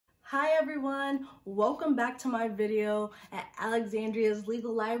Hi everyone, welcome back to my video at Alexandria's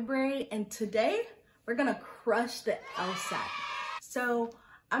Legal Library, and today we're gonna crush the LSAT. So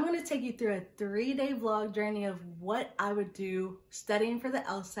I'm gonna take you through a 3-day vlog journey of what I would do studying for the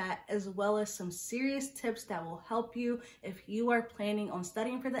LSAT, as well as some serious tips that will help you if you are planning on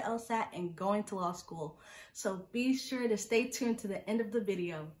studying for the LSAT and going to law school. So be sure to stay tuned to the end of the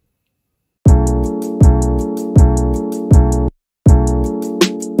video.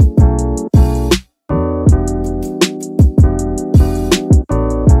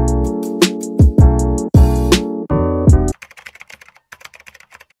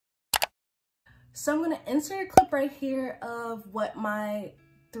 So I'm going to insert a clip right here of what my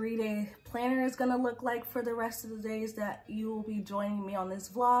 3-day planner is going to look like for the rest of the days that you will be joining me on this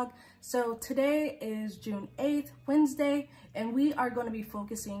vlog. So today is June 8th, Wednesday, and we are going to be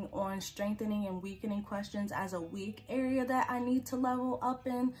focusing on strengthening and weakening questions as a weak area that I need to level up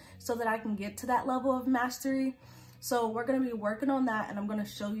in so that I can get to that level of mastery. So we're going to be working on that, and I'm going to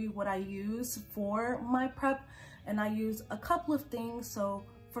show you what I use for my prep, and I use a couple of things. So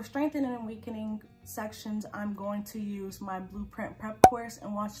for strengthening and weakening sections, I'm going to use my blueprint prep course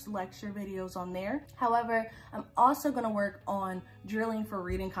and watch the lecture videos on there. However, I'm also going to work on drilling for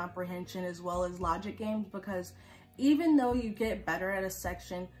reading comprehension as well as logic games, because even though you get better at a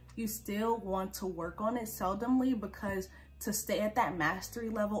section, you still want to work on it seldomly, because to stay at that mastery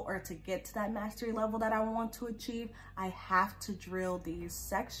level, or to get to that mastery level that I want to achieve, I have to drill these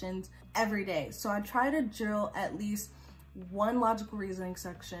sections every day. So I try to drill at least one logical reasoning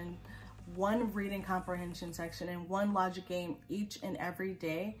section, one reading comprehension section, and one logic game each and every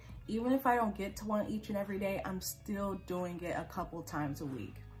day. Even if I don't get to one each and every day, I'm still doing it a couple times a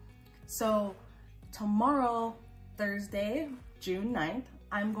week. So tomorrow, Thursday, June 9th,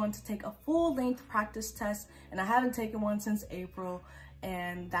 I'm going to take a full-length practice test, and I haven't taken one since April,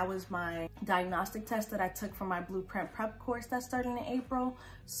 and that was my diagnostic test that I took for my blueprint prep course that's starting in April.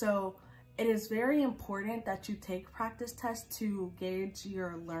 So it is very important that you take practice tests to gauge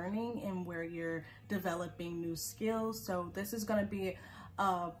your learning and where you're developing new skills. So this is going to be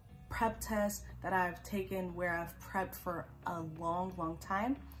a prep test that I've taken where I've prepped for a long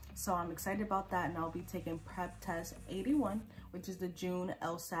time. So I'm excited about that, and I'll be taking prep test 81, which is the June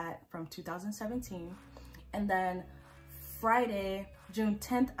LSAT from 2017. And then Friday, June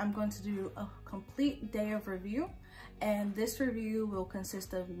 10th, I'm going to do a complete day of review. And this review will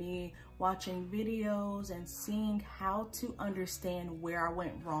consist of me watching videos and seeing how to understand where I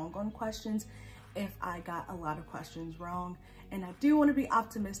went wrong on questions if I got a lot of questions wrong. And I do want to be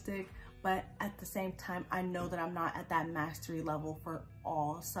optimistic, but at the same time, I know that I'm not at that mastery level for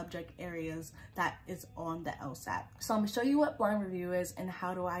all subject areas that is on the LSAT. So I'm gonna show you what blind review is and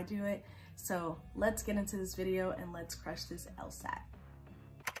how do I do it. So let's get into this video and let's crush this LSAT.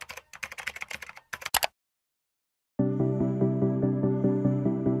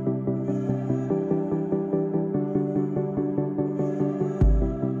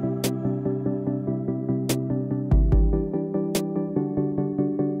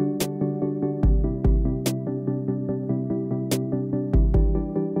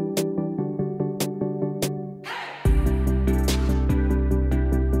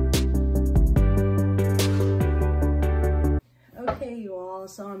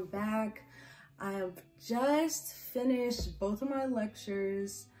 So I'm back. I have just finished both of my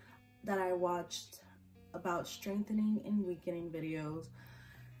lectures that I watched about strengthening and weakening videos.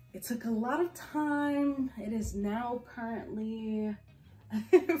 It took a lot of time. It is now currently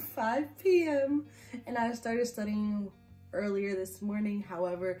 5 p.m. and I started studying earlier this morning.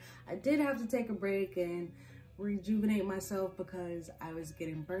 However, I did have to take a break and rejuvenate myself because I was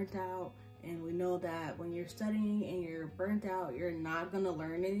getting burnt out. And we know that when you're studying and you're burnt out, you're not gonna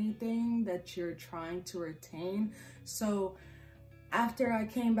learn anything that you're trying to retain. So after I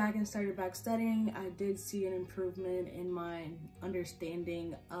came back and started back studying, I did see an improvement in my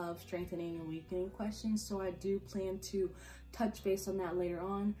understanding of strengthening and weakening questions. So I do plan to touch base on that later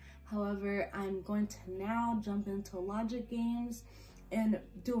on. However, I'm going to now jump into logic games and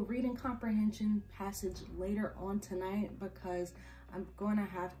do a reading comprehension passage later on tonight, because I'm going to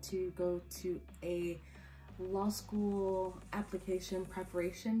have to go to a law school application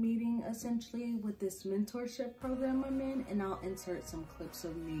preparation meeting, essentially, with this mentorship program I'm in, and I'll insert some clips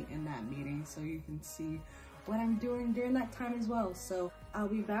of me in that meeting so you can see what I'm doing during that time as well. So I'll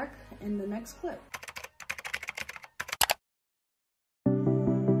be back in the next clip.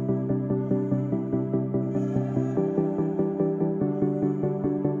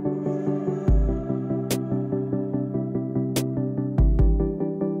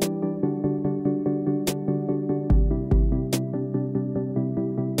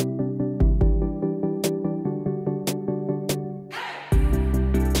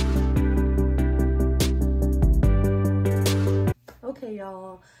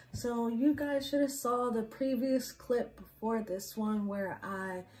 So you guys should have saw the previous clip before this one where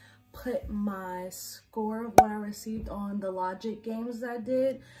I put my score of what I received on the logic games that I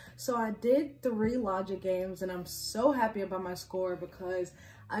did. So I did 3 logic games and I'm so happy about my score because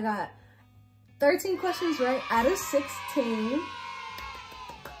I got 13 questions right out of 16.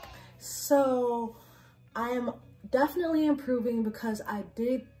 So I am definitely improving because I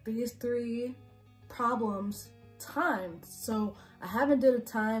did these 3 problems timed. So I haven't did a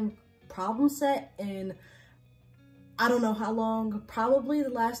time problem set in I don't know how long. Probably the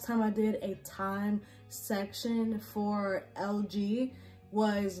last time I did a time section for LG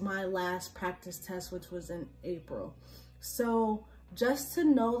was my last practice test, which was in April. So just to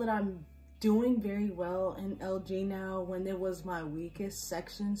know that I'm doing very well in LG now when it was my weakest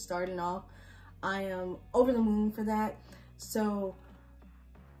section starting off, I am over the moon for that. So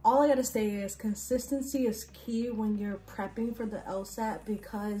all I gotta say is consistency is key when you're prepping for the LSAT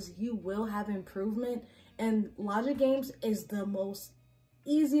because you will have improvement. And logic games is the most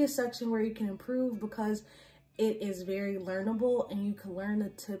easiest section where you can improve because it is very learnable and you can learn the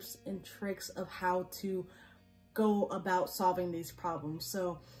tips and tricks of how to go about solving these problems.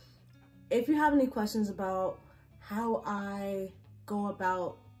 So if you have any questions about how I go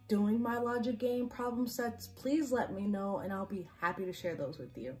about doing my logic game problem sets, please let me know and I'll be happy to share those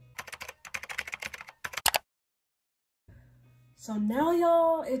with you. So now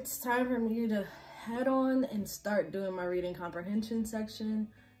y'all, it's time for me to head on and start doing my reading comprehension section.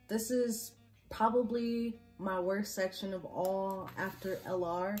 This is probably my worst section of all after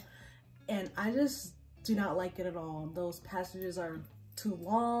LR, and I just do not like it at all. Those passages are too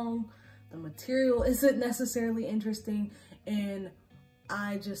long, the material isn't necessarily interesting, and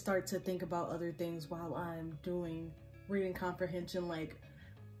I just start to think about other things while I'm doing reading comprehension, like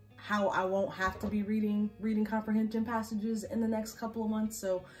how I won't have to be reading comprehension passages in the next couple of months.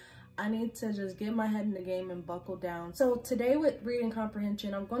 So I need to just get my head in the game and buckle down. So today with reading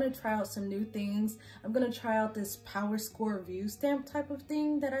comprehension, I'm going to try out some new things. I'm going to try out this Power Score view stamp type of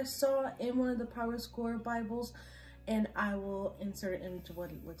thing that I saw in one of the Power Score Bibles, and I will insert an image of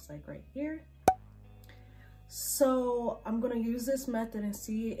what it looks like right here. So I'm going to use this method and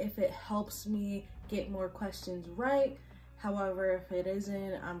see if it helps me get more questions right. However, if it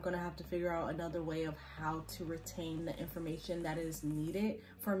isn't, I'm going to have to figure out another way of how to retain the information that is needed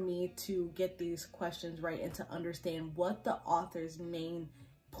for me to get these questions right and to understand what the author's main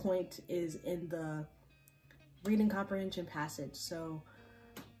point is in the reading comprehension passage. So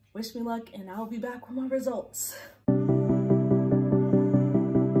wish me luck and I'll be back with my results.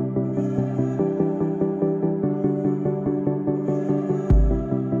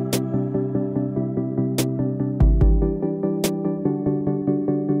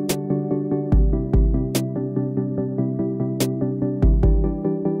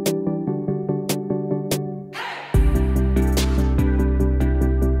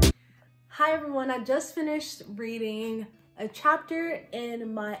 I just finished reading a chapter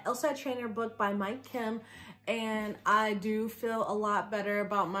in my LSAT trainer book by Mike Kim, and I do feel a lot better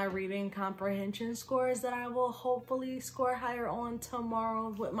about my reading comprehension scores that I will hopefully score higher on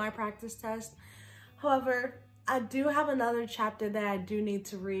tomorrow with my practice test. However, I do have another chapter that I do need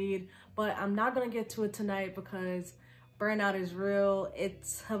to read, but I'm not going to get to it tonight because burnout is real.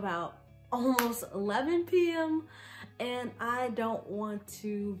 It's about almost 11 p.m. and I don't want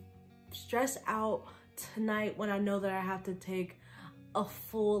to stress out tonight when I know that I have to take a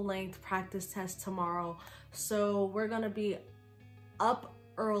full-length practice test tomorrow. So we're gonna be up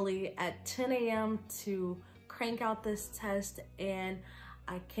early at 10 a.m. to crank out this test, and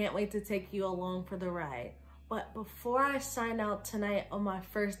I can't wait to take you along for the ride. But before I sign out tonight on my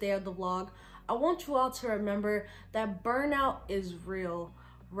first day of the vlog, I want you all to remember that burnout is real.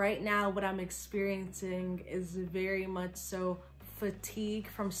 Right now, what I'm experiencing is very much so fatigue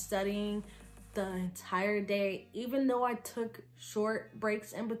from studying the entire day. Even though I took short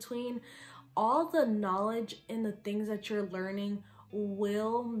breaks in between, all the knowledge and the things that you're learning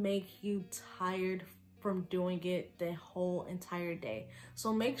will make you tired from doing it the whole entire day.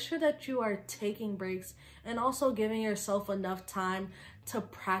 So make sure that you are taking breaks and also giving yourself enough time to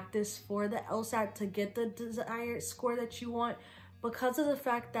practice for the LSAT to get the desired score that you want, because of the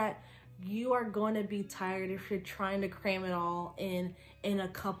fact that you are going to be tired if you're trying to cram it all in a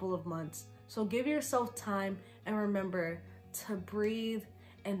couple of months. So give yourself time and remember to breathe,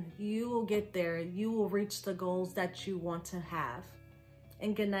 and you will get there. You will reach the goals that you want to have.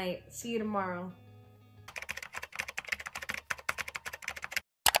 And good night. See you tomorrow.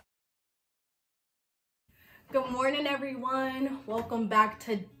 Good morning, everyone. Welcome back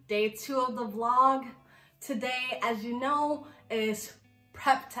to day 2 of the vlog. Today, as you know, is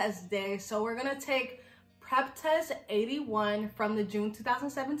prep test day. So we're gonna take prep test 81 from the June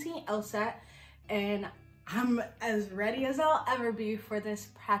 2017 LSAT, and I'm as ready as I'll ever be for this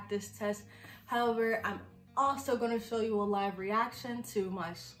practice test. However, I'm also gonna show you a live reaction to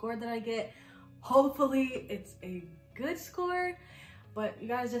my score that I get. Hopefully it's a good score, but you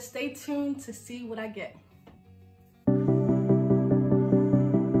guys just stay tuned to see what I get.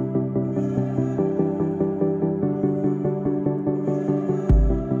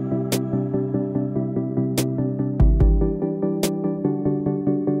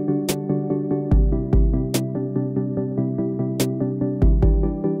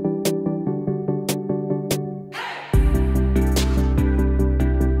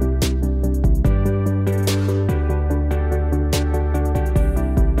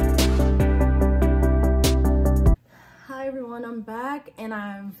 I'm back and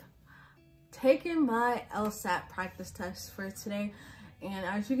I've taken my LSAT practice test for today, and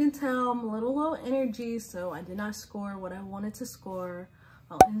as you can tell, I'm a little low energy, so I did not score what I wanted to score.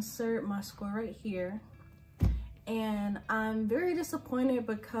 I'll insert my score right here, and I'm very disappointed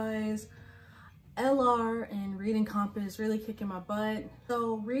because LR and reading comp is really kicking my butt.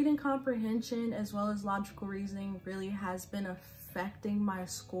 So reading comprehension as well as logical reasoning really has been affecting my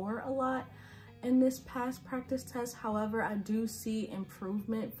score a lot in this past practice test. However, I do see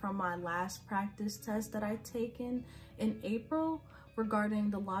improvement from my last practice test that I've taken in April regarding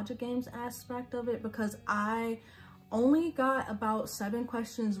the logic games aspect of it, because I only got about 7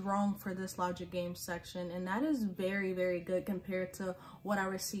 questions wrong for this logic games section, and that is very, very good compared to what I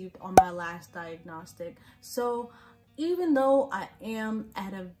received on my last diagnostic. So even though I am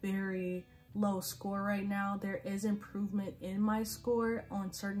at a very low score right now, there is improvement in my score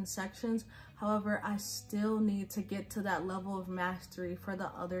on certain sections. However, I still need to get to that level of mastery for the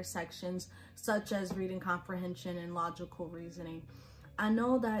other sections, such as reading comprehension and logical reasoning. I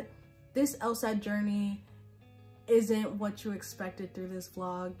know that this LSAT journey isn't what you expected through this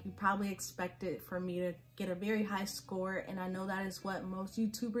vlog. You probably expected for me to get a very high score, and I know that is what most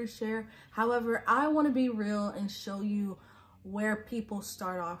YouTubers share. However, I want to be real and show you where people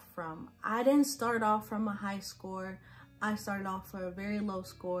start off from. I didn't start off from a high score. I started off for a very low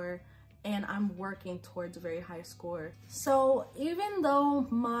score, and I'm working towards a very high score. So even though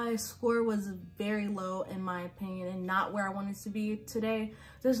my score was very low in my opinion and not where I wanted to be today,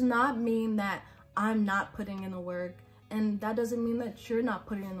 does not mean that I'm not putting in the work, and that doesn't mean that you're not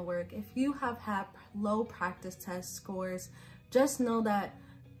putting in the work. If you have had low practice test scores, just know that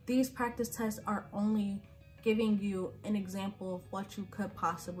these practice tests are only giving you an example of what you could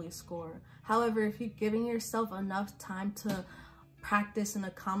possibly score. However, if you're giving yourself enough time to practice and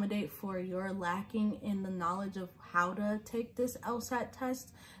accommodate for your lacking in the knowledge of how to take this LSAT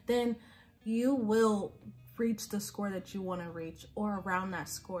test, then you will reach the score that you want to reach or around that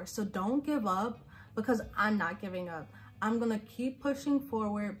score. So don't give up, because I'm not giving up. I'm gonna keep pushing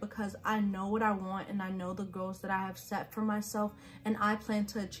forward because I know what I want and I know the goals that I have set for myself, and I plan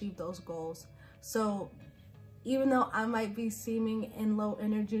to achieve those goals. So even though I might be seeming in low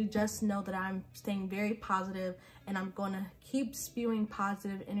energy, just know that I'm staying very positive, and I'm going to keep spewing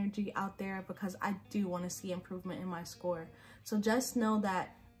positive energy out there because I do want to see improvement in my score. So just know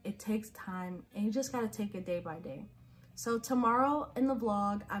that it takes time, and you just got to take it day by day. So tomorrow in the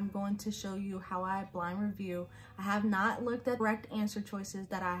vlog, I'm going to show you how I blind review. I have not looked at correct answer choices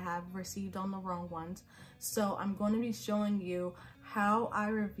that I have received on the wrong ones. So I'm going to be showing you how I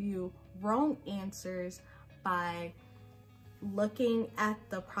review wrong answers by looking at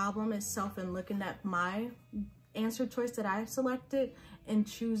the problem itself and looking at my answer choice that I selected and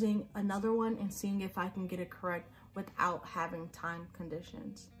choosing another one and seeing if I can get it correct without having time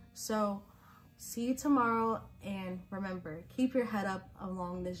conditions. So see you tomorrow, and remember, keep your head up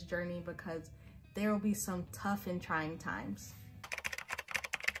along this journey because there will be some tough and trying times.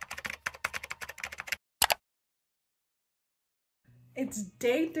 It's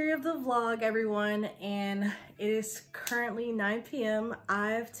day 3 of the vlog, everyone, and it is currently 9 p.m.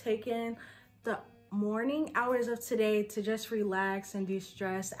 I've taken the morning hours of today to just relax and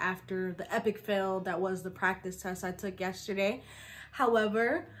de-stress after the epic fail that was the practice test I took yesterday.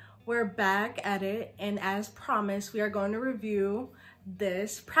 However, we're back at it, and as promised, we are going to review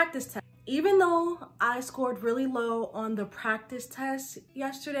this practice test. Even though I scored really low on the practice test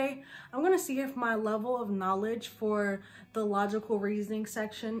yesterday, I'm going to see if my level of knowledge for the logical reasoning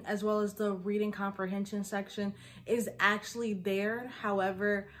section as well as the reading comprehension section is actually there.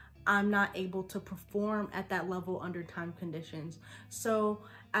 However, I'm not able to perform at that level under time conditions. So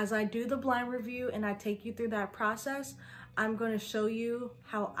as I do the blind review and I take you through that process, I'm going to show you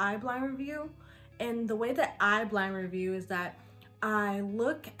how I blind review. And the way that I blind review is that I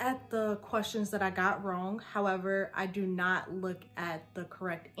look at the questions that I got wrong. However, I do not look at the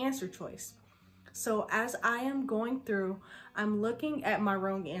correct answer choice. So as I am going through, I'm looking at my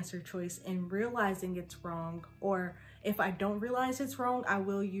wrong answer choice and realizing it's wrong, or if I don't realize it's wrong, I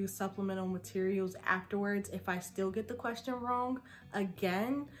will use supplemental materials afterwards if I still get the question wrong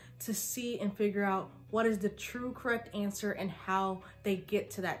again, to see and figure out what is the true correct answer and how they get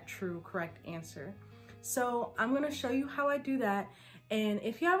to that true correct answer. So I'm gonna show you how I do that. And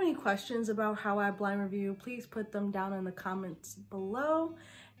if you have any questions about how I blind review, please put them down in the comments below.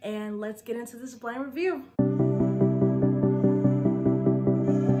 And let's get into this blind review.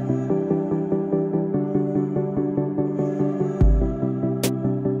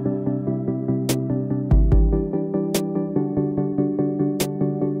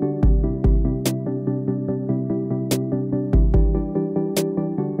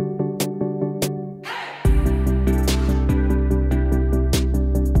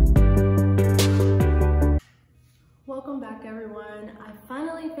 Welcome back, everyone. I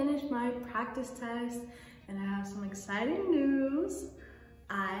finally finished my practice test and I have some exciting news.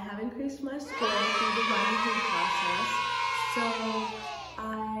 I have increased my score through the blind review process. So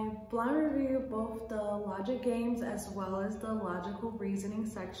I blind reviewed both the logic games as well as the logical reasoning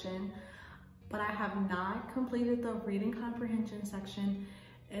section, but I have not completed the reading comprehension section.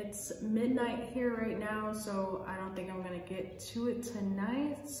 It's midnight here right now, so I don't think I'm gonna get to it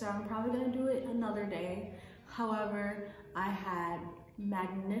tonight. So I'm probably gonna do it another day. However, I had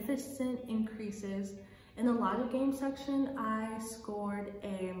magnificent increases. In the logic game section, I scored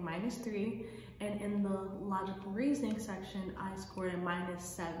a -3, and in the logical reasoning section, I scored a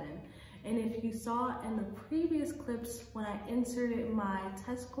 -7. And if you saw in the previous clips, when I inserted my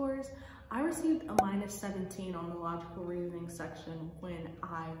test scores, I received a -17 on the logical reasoning section when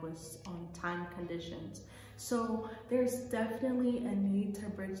I was on time conditions. So there's definitely a need to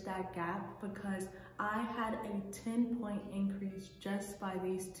bridge that gap, because I had a 10-point increase just by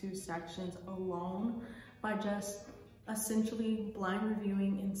these two sections alone, by just essentially blind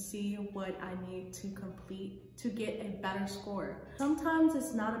reviewing and see what I need to complete to get a better score. Sometimes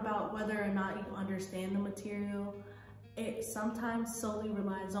it's not about whether or not you understand the material. It sometimes solely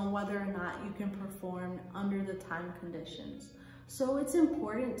relies on whether or not you can perform under the time conditions. So it's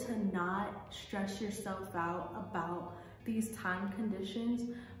important to not stress yourself out about these time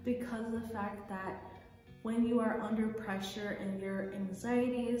conditions, because of the fact that when you are under pressure and your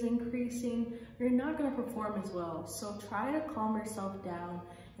anxiety is increasing, you're not going to perform as well. So try to calm yourself down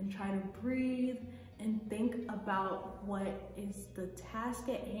and try to breathe and think about what is the task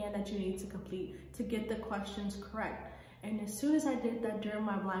at hand that you need to complete to get the questions correct. And as soon as I did that during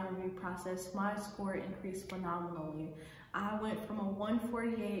my blind review process, my score increased phenomenally. I went from a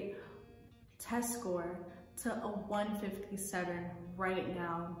 148 test score to a 157 right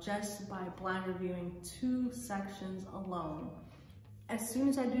now, just by blind reviewing two sections alone. As soon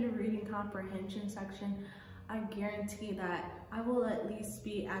as I do the reading comprehension section, I guarantee that I will at least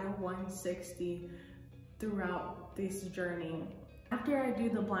be at a 160 throughout this journey. After I do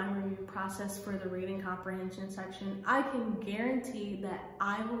the blind review process for the reading comprehension section, I can guarantee that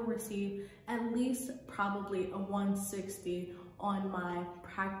I will receive at least probably a 160 on my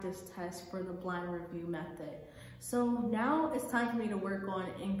practice test for the blind review method. So now it's time for me to work on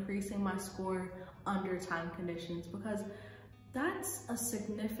increasing my score under time conditions, because that's a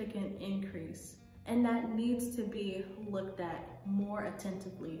significant increase and that needs to be looked at more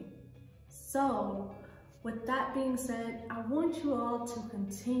attentively. So with that being said, I want you all to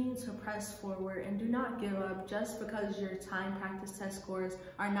continue to press forward and do not give up just because your time practice test scores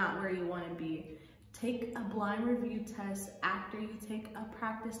are not where you want to be. Take a blind review test after you take a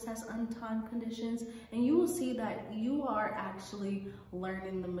practice test on time conditions, and you will see that you are actually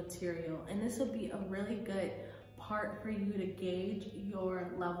learning the material. And this will be a really good part for you to gauge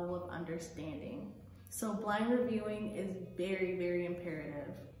your level of understanding. So blind reviewing is very, very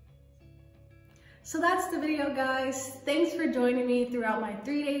imperative. So that's the video, guys. Thanks for joining me throughout my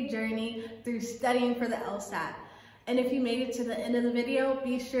 3-day journey through studying for the LSAT. And if you made it to the end of the video,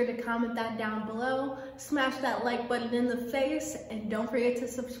 be sure to comment that down below, smash that like button in the face, and don't forget to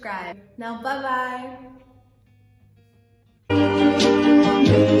subscribe. Now, bye-bye.